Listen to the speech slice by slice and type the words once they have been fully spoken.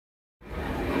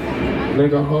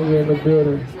Nigga hungry in the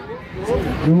building.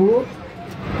 You?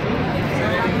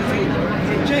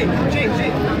 Jay,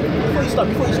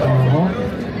 before you start.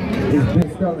 It's big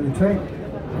stuff in the tank.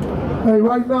 Hey,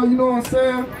 right now, you know what I'm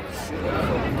saying?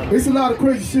 It's a lot of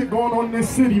crazy shit going on in this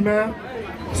city, man.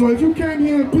 So if you came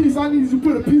here in peace, I need you to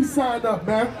put a peace sign up,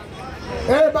 man.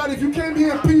 Everybody, if you came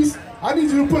here in peace, I need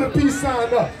you to put a peace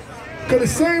sign up. Cause the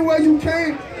same way you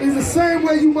came is the same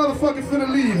way you motherfucking finna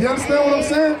leave. You understand what I'm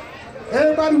saying?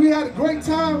 Everybody, we had a great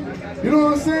time. You know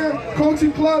what I'm saying?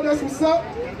 Coaching club, that's what's up.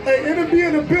 Hey, NMB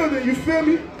in the building, you feel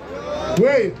me?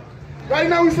 Wait. Right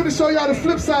now we finna show y'all the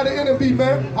flip side of NMB,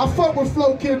 man. I fuck with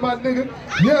Flow Kid, my nigga.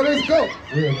 Yeah, let's go.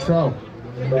 Real talk.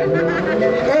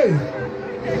 Hey,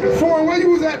 Foreign, where you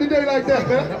was at today like that,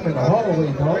 man? I'm in the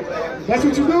hallway, dog. That's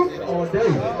what you do? All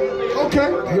day.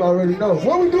 Okay. You already know.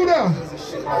 What we do now?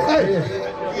 Hey.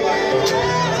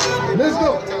 Let's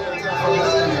go.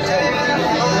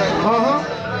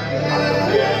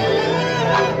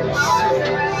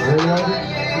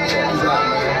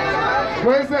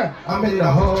 Where's that? I'm in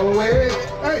the hallway.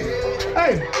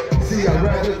 Hey. See, I'd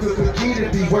rather cook a key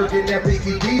than be working at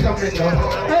Biggie D's. I'm in the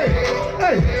hallway.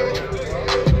 Hey.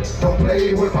 Don't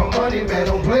play with my money, man.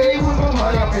 Don't play with my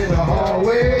money. I'm in the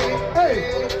hallway. Hey.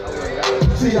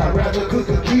 See, I'd rather cook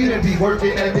a key than be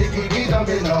working at Biggie D's. I'm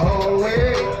in the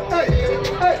hallway. Hey.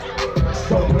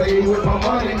 Don't play with my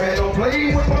money, man. Don't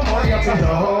play with my money. I'm in the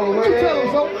hallway. Tell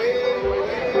them so.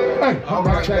 Hey. I'm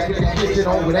right back in the kitchen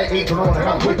on with that apron on and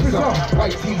I'm whipping some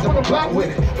white tees on the block with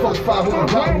it, 45 on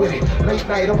the rock with it, late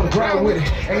night on the ground with it.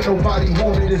 Ain't nobody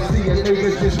wanted to see a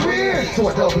nigga just win, so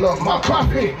I double up my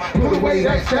profit. Put away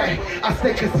that stack. I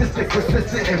stay consistent,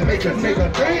 persistent, and make a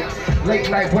nigga think. Late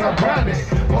night when I'm grinding,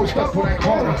 post up on that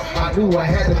corner. I knew I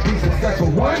had to be successful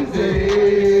one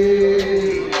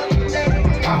day.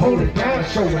 I hold it down,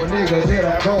 show a nigga that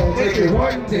I gon' make it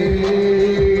one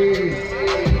day.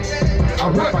 I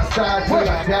rip my side till I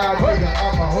die, nigga,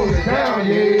 I'ma hold it down,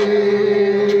 yeah.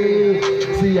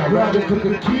 See, I'd rather cook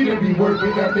a key than be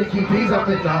working at Mickey D's. I'm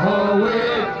in the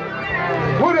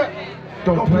hallway. What up?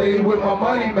 Don't play with my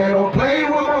money, man, don't play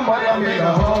with my money. I'm in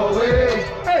the hallway.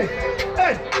 Hey.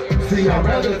 See, I'd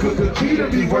rather cook a key than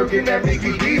be working at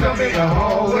Mickey D's. I'm in the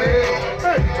hallway.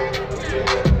 Hey.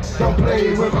 Don't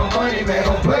play with my money, man,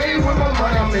 don't play with my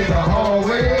money. I'm in the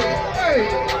hallway. Hey.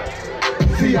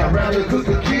 See, I'd rather cook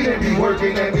a key than be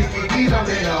working at Mickey D's. I'm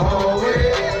in the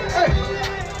hallway. Hey.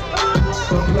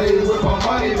 Don't play with my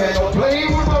money, man. Don't play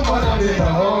with my money. I'm in the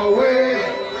hallway.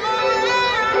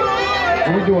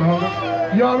 What we doing,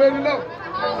 homie? You already know.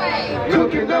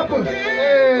 Cooking number.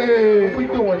 Hey. What we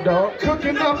doing, dog?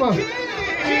 Cooking number.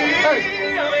 Hey.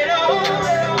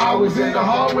 I was in the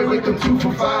hallway with them 2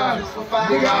 for 5.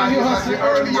 Nigga out here hustling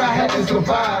early, I had to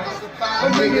survive. A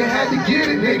nigga had to get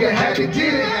it, nigga had to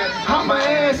get it. Hop my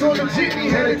ass on the jitney,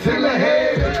 headed to the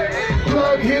head.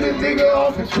 Plug hit a nigga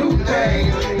off in 2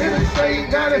 days. In the state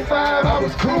 95, I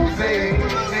was cruising.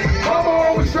 Mama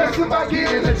always stressing about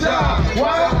getting a job.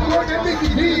 Why I'm working Mickey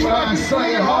D, but I be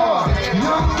slaying hard.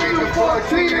 Young nigga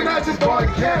 14 and I just bought a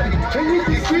caddy. And you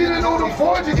be feeling on the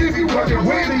forges if you working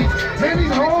with me. And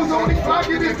these hoes only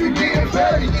flocking if you getting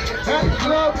fatty. At the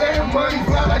club, letting money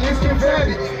fly like it's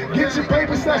confetti. Get your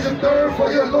paper, stash a third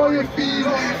for your lawyer fees.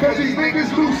 Cause these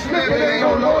niggas loose slip, it ain't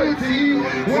no loyalty.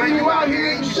 When you out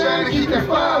here and you shine, keep that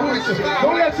fire with you.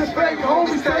 Don't let your fake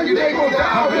homies tell you they gon'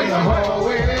 die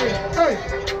with you. Hey.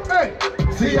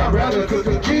 See, I'd rather cook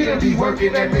a key than be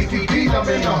working at Mickey D's. I'm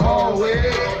in the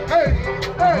hallway. Hey.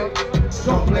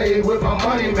 Don't play with my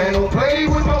money, man. Don't play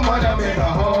with my money. I'm in the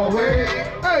hallway.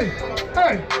 Hey.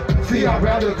 See, I'd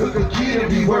rather cook a key than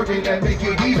be working at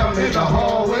Mickey D's. I'm in the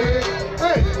hallway.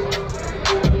 Hey.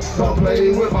 Don't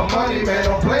play with my money, man.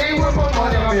 Don't play with my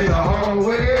money. I'm in the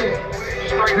hallway.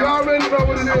 You already know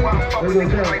what it is.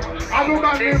 I go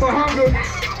by the name of Hunger.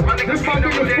 This my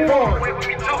nigga Foreign.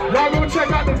 Y'all go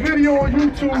check out the video on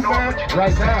YouTube, man.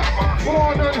 Right now.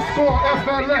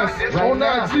 Foreign_FLS on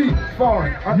IG.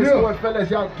 Foreign _FLS.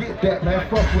 Y'all get that, man.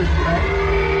 Fuck with you,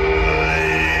 man.